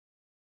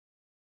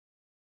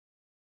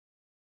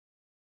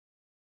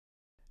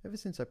Ever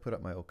since I put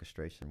up my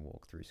orchestration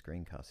walkthrough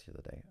screencast the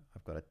other day,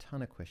 I've got a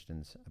ton of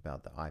questions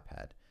about the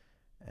iPad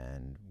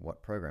and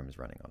what program is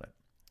running on it.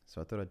 So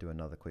I thought I'd do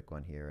another quick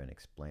one here and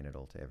explain it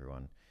all to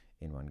everyone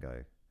in one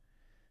go.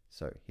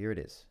 So here it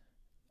is.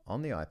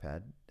 On the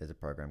iPad, there's a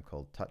program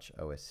called Touch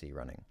OSC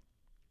running.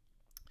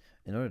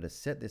 In order to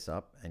set this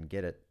up and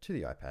get it to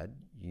the iPad,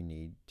 you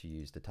need to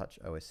use the Touch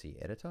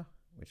OSC editor,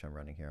 which I'm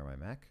running here on my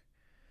Mac.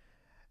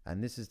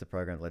 And this is the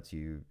program that lets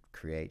you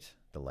create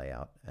the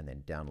layout and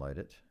then download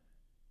it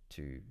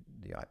to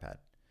the iPad.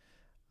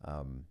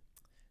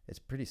 It's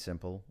pretty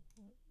simple.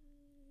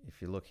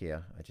 If you look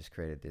here, I just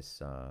created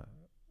this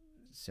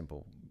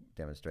simple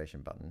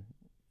demonstration button.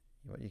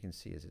 What you can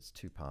see is it's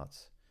two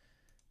parts.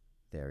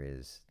 There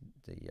is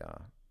the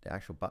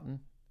actual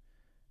button,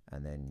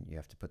 and then you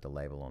have to put the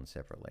label on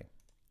separately.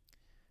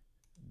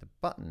 The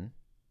button,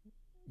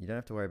 you don't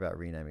have to worry about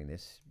renaming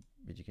this,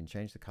 but you can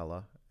change the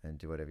color and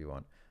do whatever you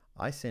want.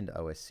 I send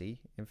OSC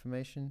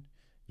information.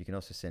 You can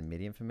also send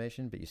MIDI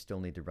information, but you still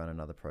need to run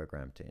another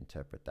program to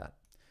interpret that.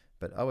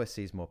 But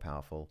OSC is more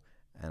powerful,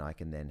 and I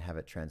can then have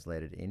it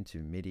translated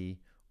into MIDI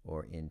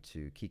or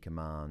into key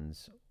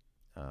commands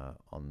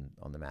on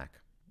the Mac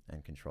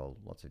and control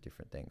lots of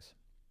different things.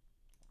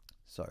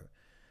 So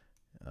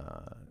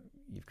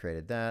you've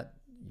created that.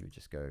 You would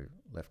just go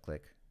left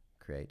click,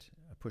 create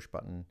a push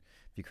button.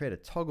 If you create a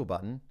toggle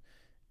button,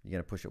 you're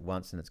going to push it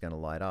once and it's going to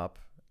light up,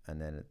 and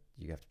then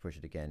you have to push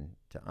it again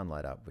to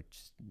unlight up, which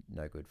is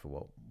no good for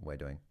what we're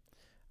doing.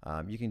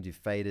 You can do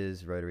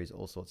faders, rotaries,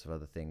 all sorts of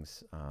other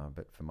things,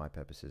 but for my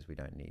purposes, we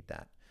don't need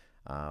that.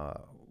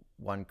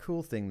 One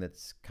cool thing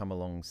that's come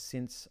along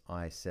since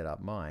I set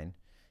up mine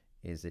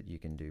is that you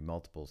can do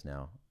multiples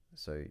now.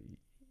 So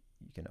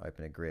you can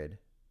open a grid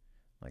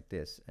like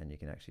this, and you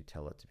can actually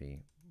tell it to be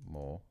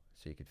more.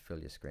 So you could fill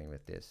your screen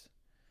with this,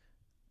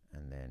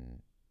 and then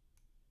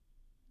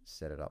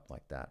set it up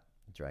like that,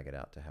 drag it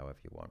out to however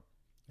you want.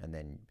 And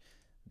then,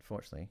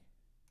 unfortunately,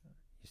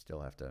 you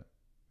still have to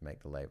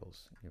make the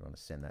labels. You want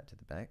to send that to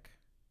the back,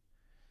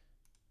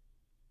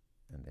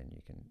 and then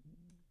you can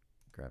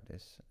grab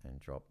this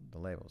and drop the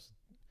labels.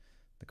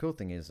 The cool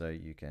thing is, though,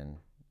 you can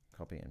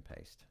copy and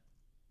paste,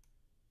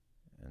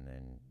 and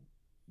then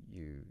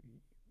you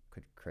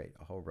could create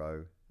a whole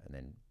row and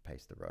then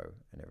paste the row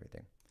and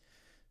everything.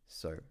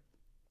 So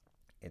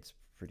it's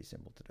pretty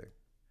simple to do.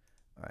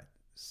 All right,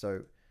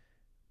 so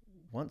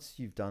once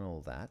you've done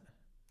all that,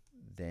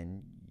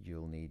 then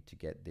you'll need to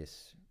get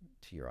this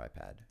to your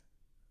iPad.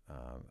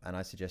 And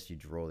I suggest you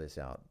draw this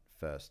out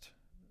first.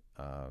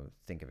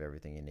 Think of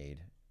everything you need,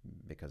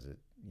 because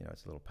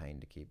it's a little pain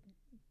to keep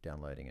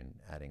downloading and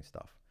adding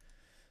stuff.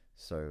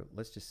 So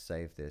let's just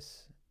save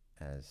this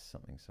as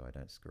something so I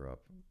don't screw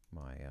up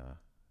my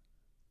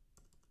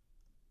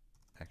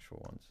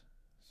actual ones.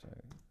 So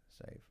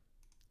save.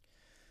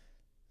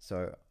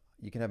 So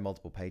you can have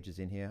multiple pages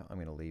in here. I'm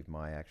going to leave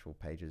my actual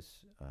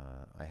pages.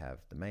 I have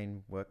the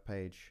main work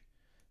page,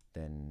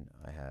 then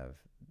I have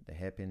the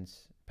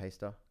hairpins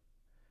paster,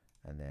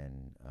 and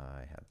then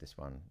I have this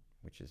one,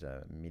 which is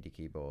a MIDI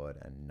keyboard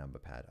and number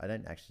pad. I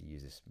don't actually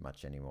use this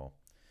much anymore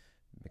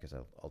because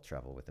I'll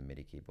travel with a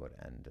MIDI keyboard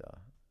and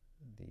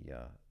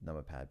the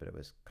number pad, but it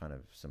was kind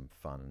of some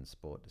fun and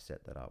sport to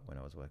set that up when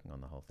I was working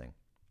on the whole thing.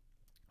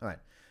 All right,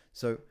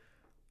 so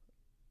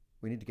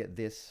we need to get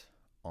this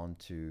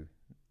onto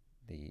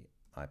the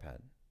iPad.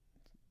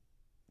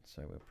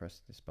 So we'll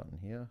press this button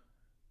here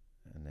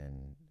and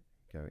then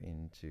go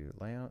into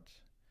layout,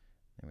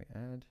 and we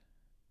add.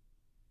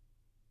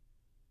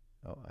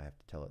 Oh, I have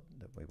to tell it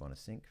that we want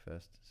to sync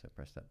first, so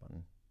press that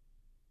button.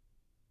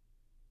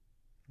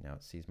 Now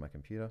it sees my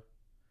computer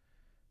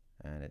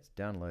and it's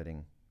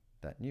downloading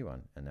that new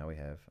one, and now we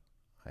have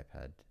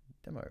iPad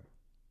demo.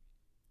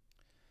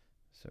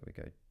 So we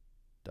go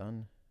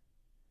done,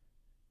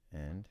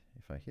 and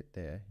if I hit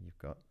there, you've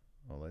got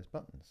all those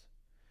buttons.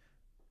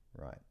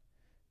 Right,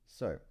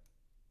 so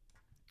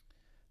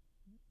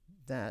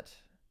that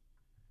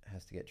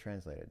has to get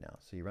translated now.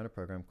 So you run a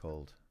program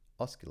called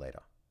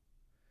Oscillator.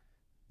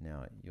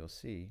 Now you'll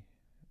see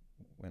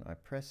when I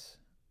press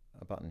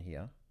a button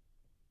here,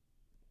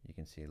 you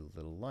can see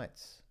little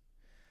lights,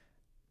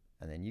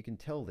 and then you can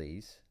tell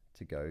these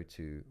to go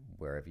to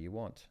wherever you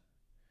want.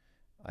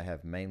 I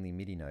have mainly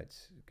MIDI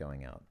notes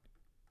going out.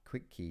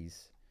 Quick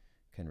keys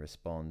can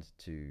respond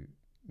to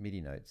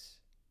MIDI notes,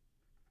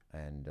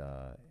 and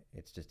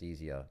it's just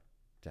easier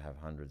to have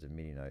hundreds of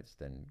MIDI notes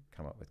than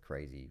come up with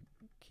crazy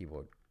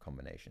keyboard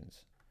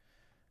combinations.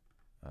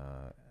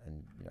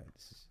 And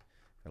this has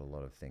got a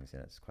lot of things in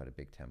it. It's quite a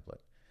big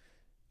template.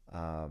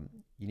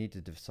 You need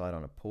to decide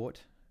on a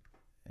port,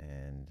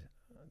 and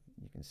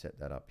you can set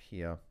that up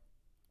here.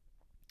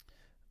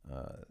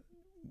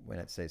 When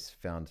it says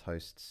found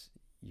hosts,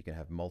 you can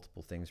have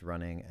multiple things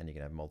running, and you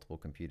can have multiple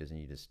computers, and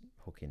you just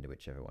hook into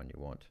whichever one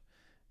you want.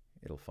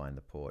 It'll find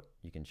the port.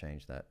 You can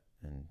change that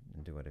and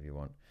do whatever you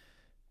want.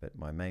 But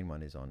my main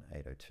one is on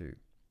 802.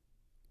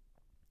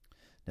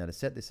 Now to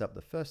set this up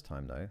the first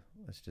time though,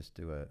 let's just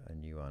do a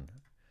new one.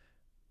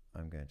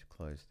 I'm going to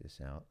close this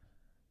out,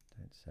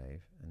 don't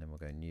save, and then we'll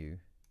go new.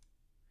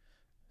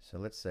 So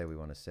let's say we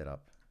want to set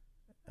up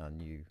our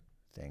new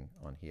thing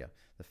on here.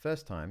 The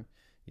first time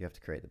you have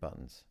to create the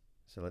buttons.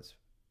 So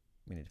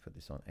we need to put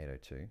this on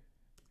 802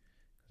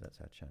 because that's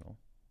our channel.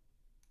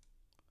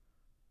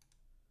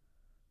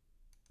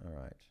 All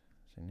right,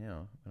 so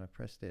now when I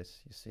press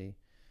this, you see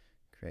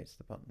it creates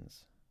the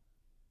buttons.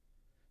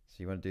 So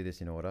you want to do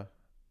this in order,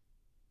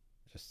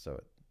 just so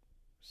it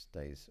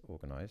stays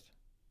organized.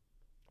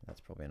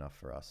 That's probably enough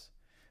for us.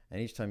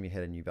 And each time you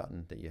hit a new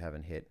button that you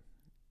haven't hit,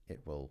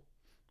 it will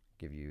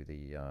give you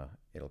the,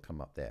 it'll come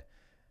up there.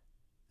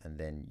 And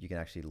then you can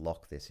actually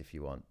lock this if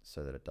you want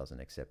so that it doesn't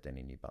accept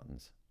any new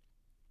buttons.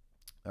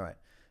 All right,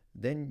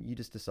 then you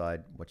just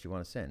decide what you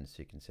want to send. So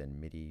you can send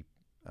MIDI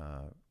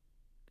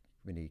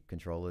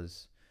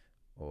controllers,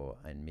 or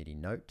a MIDI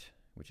note,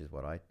 which is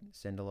what I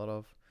send a lot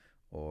of,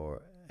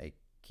 or a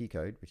key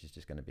code, which is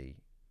just going to be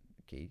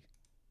a key,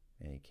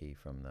 any key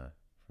from the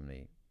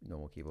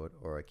normal keyboard,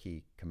 or a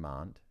key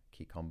command,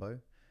 key combo,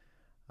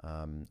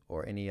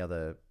 or any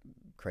other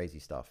crazy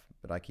stuff,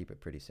 but I keep it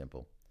pretty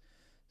simple.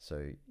 So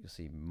you'll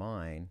see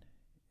mine,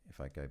 if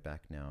I go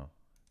back now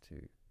to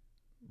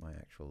my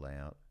actual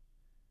layout,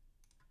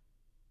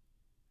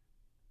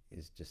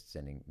 is just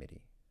sending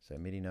MIDI. So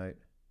MIDI note,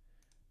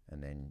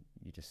 and then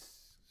you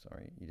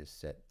just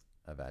set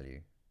a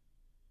value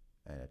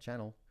and a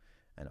channel,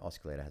 and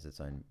Oscillator has its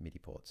own MIDI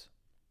ports.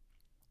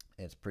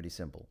 And it's pretty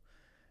simple.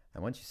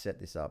 And once you set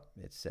this up,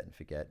 it's set and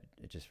forget.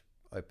 It just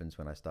opens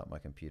when I start my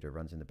computer,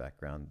 runs in the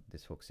background.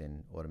 This hooks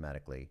in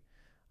automatically.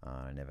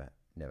 I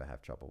never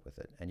have trouble with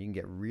it. And you can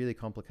get really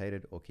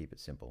complicated or keep it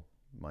simple.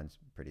 Mine's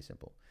pretty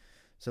simple.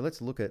 So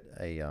let's look at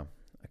a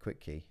quick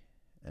key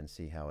and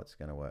see how it's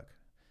going to work.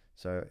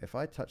 So if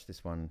I touch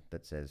this one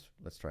that says,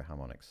 let's try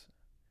harmonics.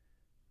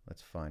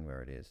 Let's find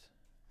where it is.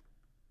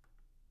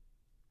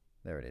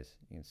 There it is.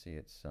 You can see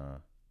it's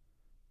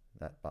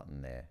that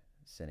button there,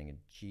 setting a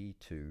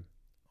G2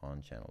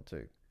 on channel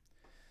 2.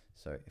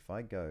 So if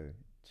I go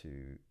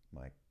to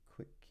my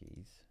quick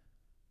keys,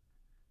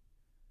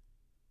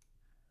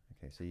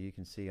 okay, so you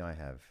can see I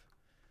have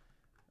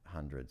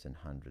hundreds and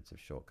hundreds of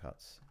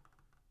shortcuts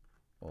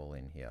all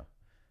in here.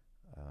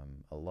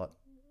 A lot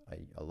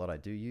I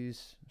do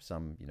use.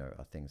 Some,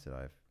 are things that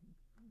I've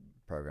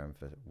programmed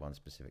for one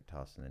specific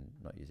task and then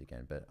not use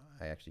again, but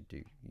I actually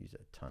do use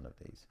a ton of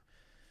these.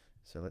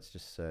 So let's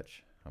just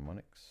search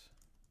harmonics,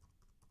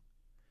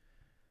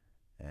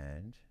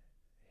 and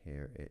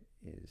here it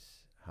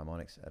is,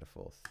 harmonics at a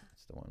fourth.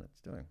 It's the one it's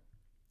doing.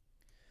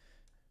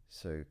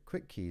 So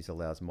quick keys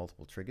allows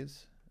multiple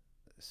triggers.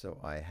 So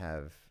I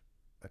have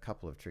a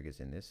couple of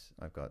triggers in this.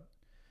 I've got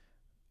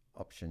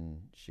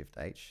Option Shift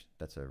H.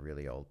 That's a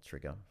really old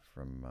trigger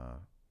from I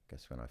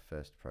guess when I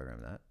first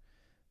programmed that.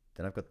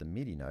 Then I've got the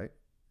MIDI note,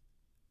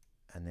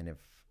 and then if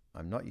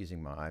I'm not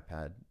using my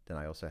iPad, then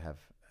I also have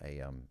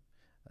a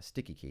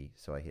sticky key.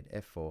 So I hit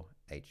F4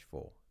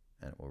 H4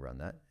 and it will run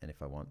that. And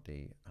if I want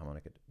the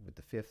harmonic with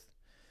the fifth,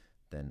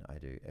 then I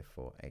do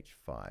F4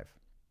 H5.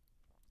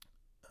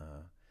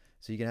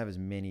 So you can have as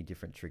many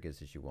different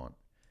triggers as you want.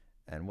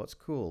 And what's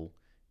cool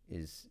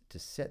is to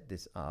set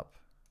this up,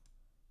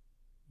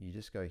 you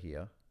just go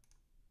here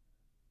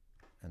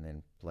and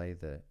then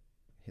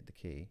hit the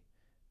key,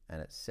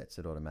 and it sets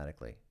it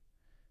automatically.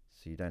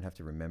 So you don't have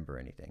to remember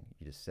anything.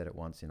 You just set it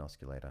once in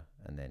Oscillator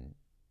and then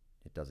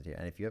it does it here.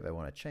 And if you ever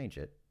want to change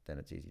it, then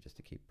it's easy just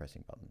to keep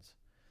pressing buttons.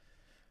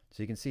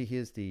 So you can see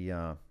here's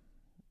the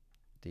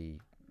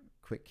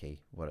quick key,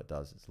 what it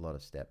does. It's a lot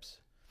of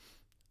steps.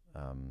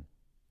 And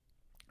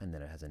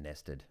then it has a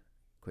nested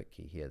quick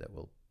key here that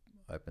will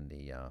open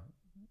the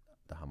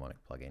harmonic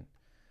plugin.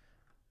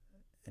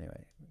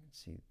 Anyway, we can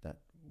see that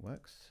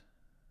works.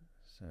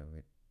 So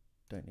we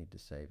don't need to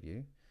save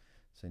view.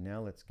 So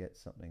now let's get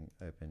something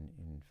open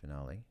in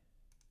Finale.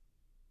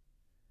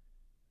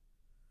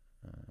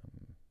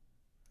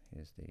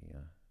 Here's the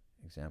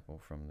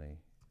example from the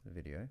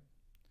video.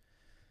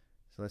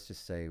 So let's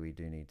just say we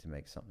do need to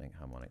make something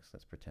harmonics.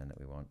 Let's pretend that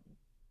we want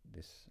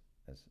this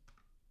as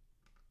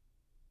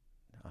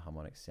a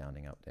harmonic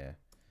sounding up there.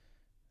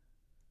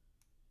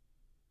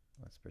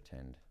 Let's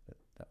pretend that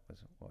that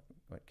was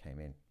what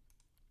came in.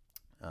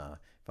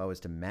 If I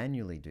was to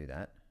manually do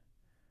that,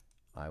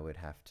 I would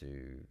have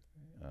to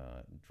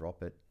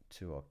drop it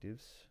 2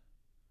 octaves.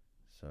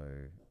 So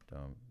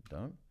dum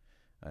dum.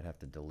 I'd have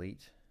to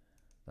delete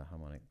the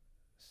harmonic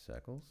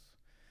circles.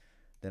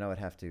 Then I would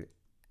have to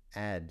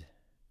add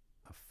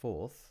a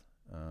fourth,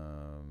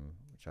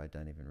 which I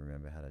don't even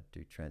remember how to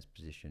do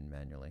transposition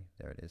manually.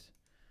 There it is,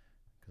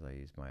 because I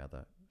used my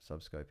other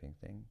subscoping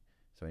thing.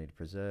 So I need to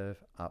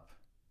preserve up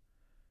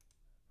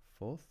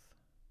fourth,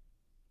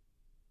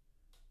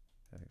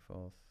 perfect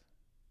fourth.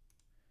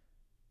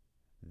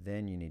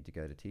 Then you need to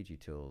go to TG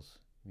Tools,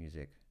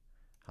 Music,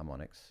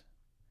 Harmonics,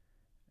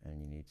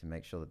 and you need to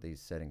make sure that these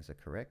settings are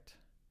correct.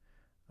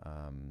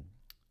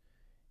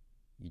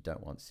 You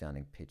don't want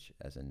sounding pitch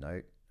as a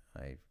note.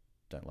 I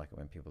don't like it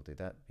when people do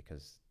that,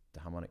 because the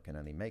harmonic can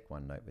only make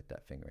one note with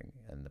that fingering,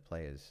 and the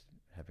players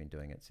have been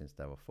doing it since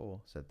they were 4,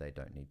 so they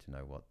don't need to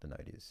know what the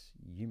note is.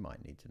 You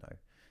might need to know,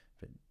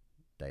 but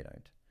they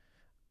don't.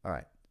 All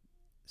right,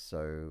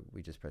 So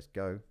we just press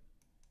go,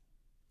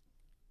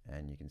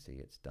 and you can see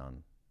it's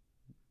done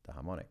the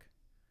harmonic.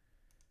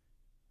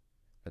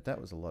 But that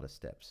was a lot of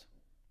steps.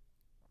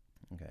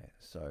 Okay,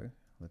 so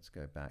let's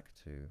go back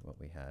to what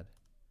we had.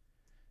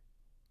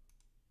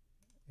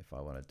 If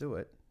I want to do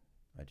it,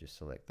 I just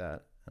select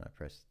that and I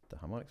press the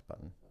harmonics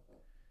button.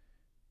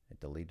 It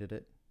deleted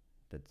it,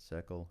 did the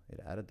circle, it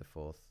added the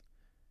fourth,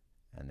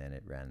 and then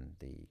it ran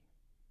the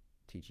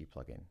TG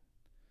plugin.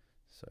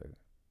 So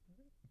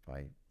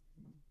by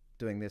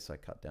doing this, I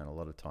cut down a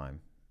lot of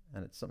time,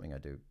 and it's something I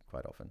do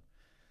quite often.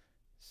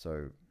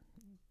 So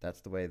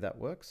that's the way that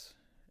works.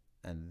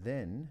 And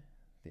then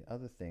the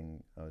other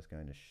thing I was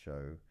going to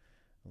show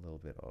a little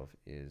bit of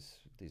is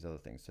these other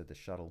things. So the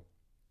shuttle,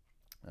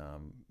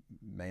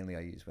 mainly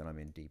I use when I'm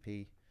in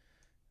DP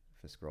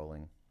for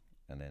scrolling,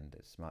 and then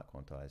the smart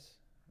quantize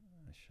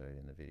I showed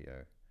in the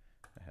video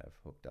I have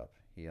hooked up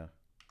here,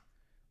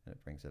 and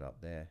it brings it up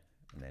there,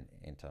 and then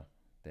enter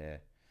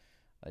there.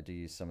 I do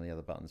use some of the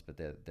other buttons, but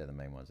they're the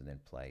main ones, and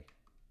then play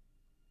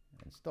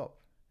and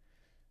stop.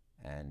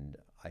 And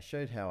I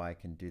showed how I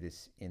can do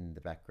this in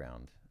the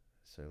background.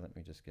 So let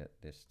me just get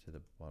this to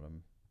the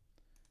bottom,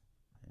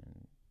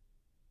 and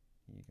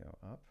you go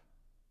up.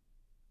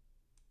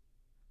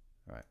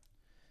 All right,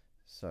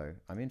 so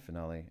I'm in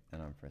Finale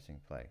and I'm pressing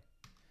play.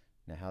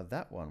 Now how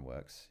that one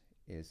works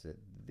is that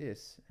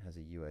this has a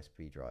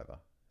USB driver.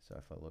 So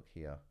if I look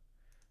here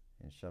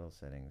in shuttle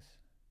settings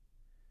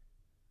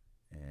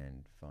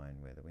and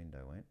find where the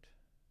window went,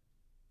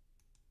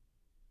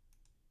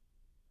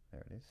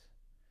 there it is,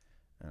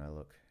 and I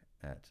look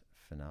at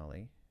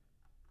Finale,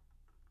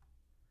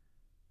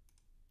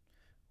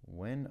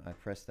 when I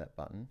press that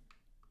button,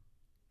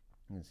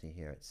 you can see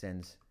here it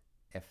sends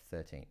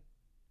F13.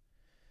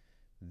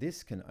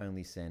 This can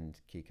only send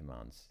key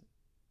commands,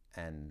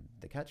 and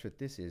the catch with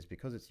this is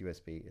because it's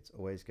USB, it's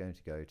always going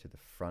to go to the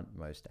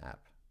frontmost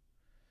app.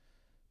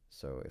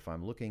 So if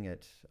I'm looking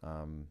at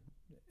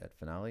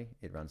Finale,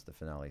 it runs the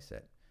Finale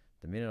set.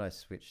 The minute I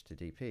switch to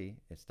DP,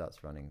 it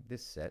starts running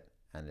this set,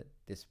 and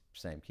this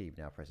same key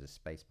now presses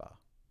spacebar.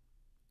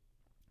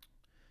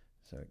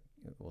 So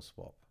it will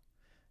swap.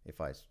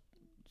 If I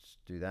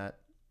do that,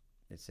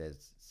 it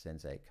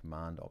sends a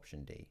command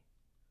option D.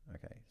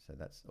 Okay, so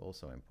that's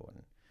also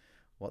important.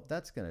 What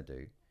that's going to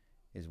do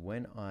is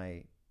when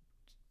I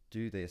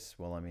do this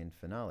while I'm in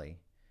Finale,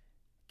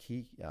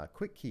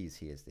 quick keys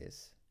hears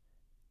this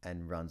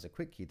and runs a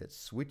quick key that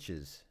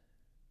switches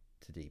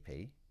to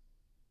DP,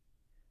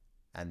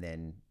 and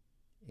then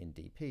in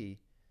DP,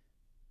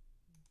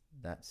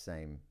 that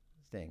same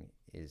thing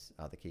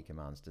are the key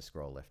commands to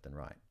scroll left and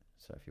right.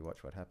 So if you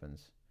watch what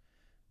happens,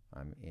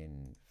 I'm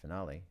in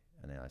Finale,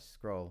 and then I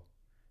scroll,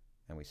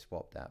 and we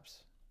swapped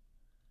apps,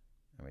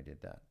 and we did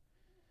that.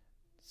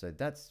 So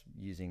that's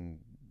using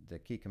the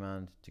key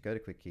command to go to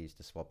quick keys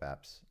to swap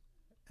apps,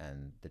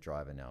 and the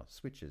driver now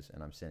switches,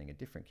 and I'm sending a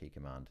different key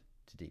command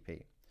to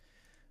DP.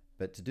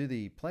 But to do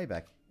the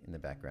playback in the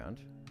background,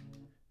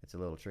 it's a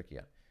little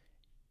trickier.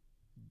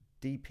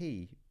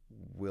 DP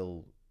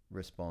will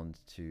respond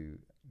to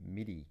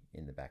MIDI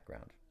in the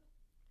background.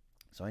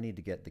 So I need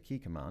to get the key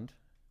command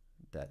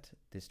that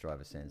this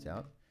driver sends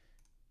out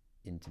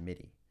into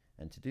MIDI.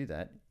 And to do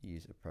that,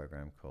 use a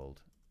program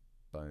called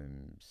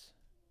Bohm's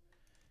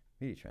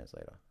MIDI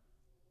translator.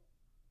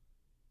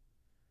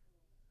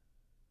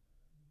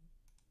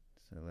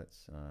 So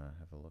let's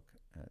have a look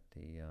at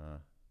the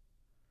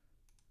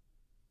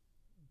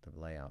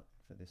layout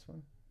for this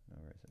one. Oh,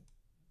 where is it?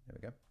 There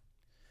we go.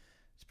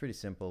 It's pretty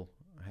simple.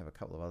 I have a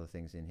couple of other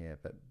things in here,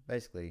 but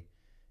basically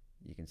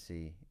you can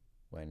see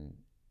when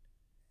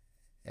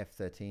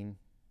F13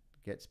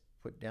 gets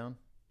put down,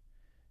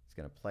 it's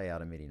going to play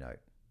out a MIDI note.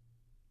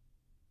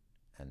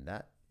 And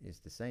that is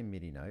the same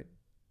MIDI note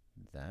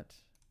that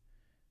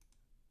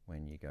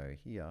when you go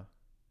here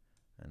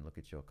and look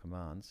at your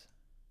commands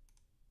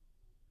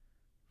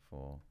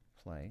for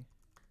play,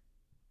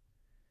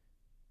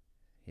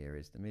 here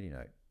is the MIDI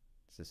note.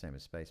 It's the same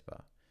as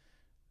spacebar.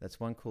 That's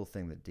one cool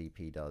thing that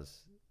DP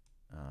does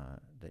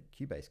that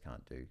Cubase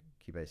can't do.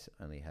 Cubase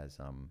only has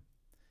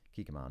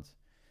key commands.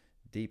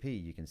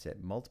 DP, you can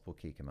set multiple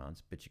key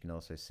commands, but you can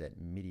also set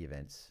MIDI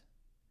events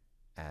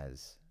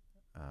as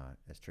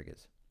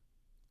triggers.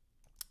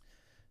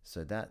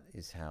 So that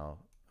is how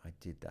I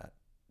did that.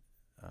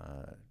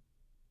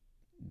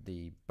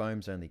 The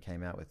Bohm's only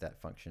came out with that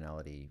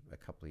functionality a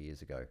couple of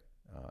years ago,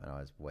 and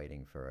I was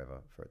waiting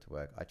forever for it to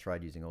work. I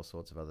tried using all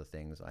sorts of other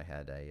things. I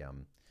had a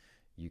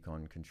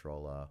Yukon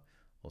controller,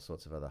 all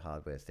sorts of other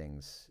hardware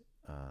things,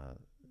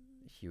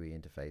 HUI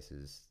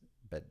interfaces,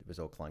 but it was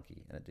all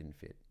clunky and it didn't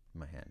fit in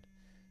my hand.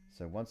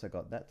 So once I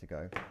got that to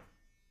go,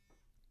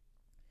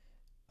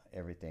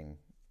 everything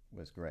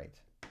was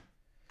great.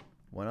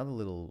 One other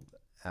little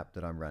app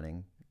that I'm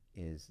running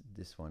is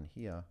this one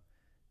here,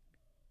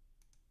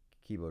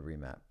 Keyboard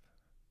Remap.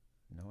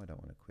 No, I don't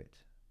want to quit.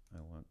 I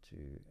want to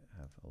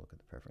have a look at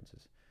the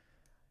preferences.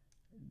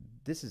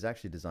 This is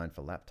actually designed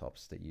for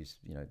laptops that use,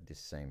 this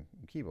same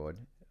keyboard,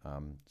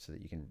 so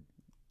that you can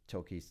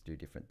tell keys to do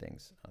different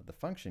things. The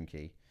function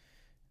key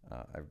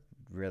I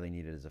really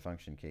need it as a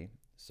function key,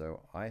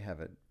 so I have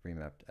it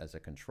remapped as a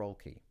control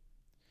key,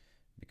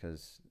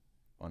 because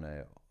on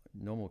a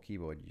normal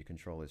keyboard your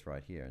control is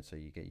right here, and so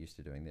you get used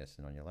to doing this,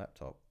 and on your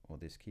laptop or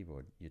this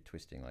keyboard you're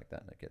twisting like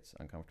that and it gets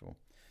uncomfortable.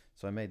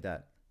 So I made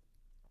that.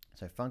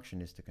 So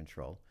function is to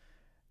control,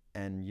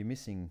 and you're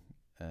missing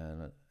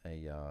an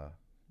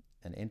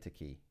enter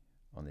key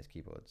on this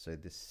keyboard. So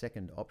this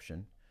second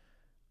option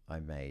I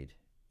made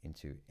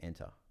into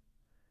enter,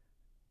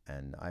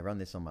 and I run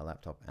this on my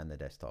laptop and the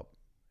desktop,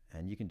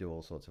 and you can do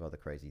all sorts of other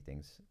crazy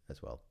things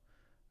as well,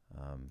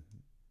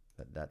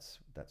 but that's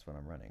what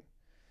I'm running.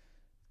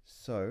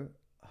 So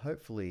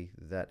hopefully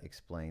that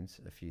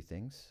explains a few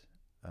things.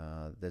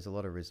 There's a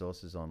lot of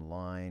resources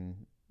online.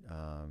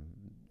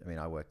 I mean,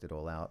 I worked it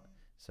all out,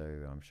 so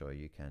I'm sure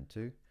you can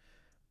too,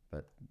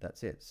 but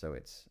that's it. So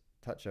it's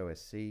Touch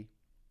OSC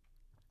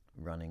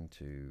running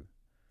to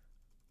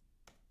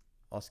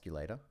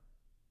osculator,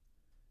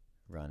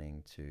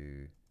 running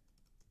to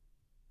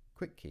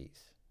quick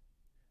keys,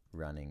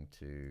 running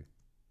to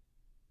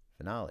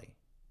finale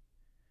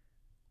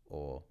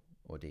or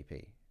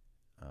DP,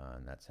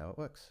 and that's how it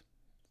works.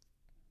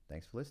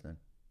 Thanks for listening.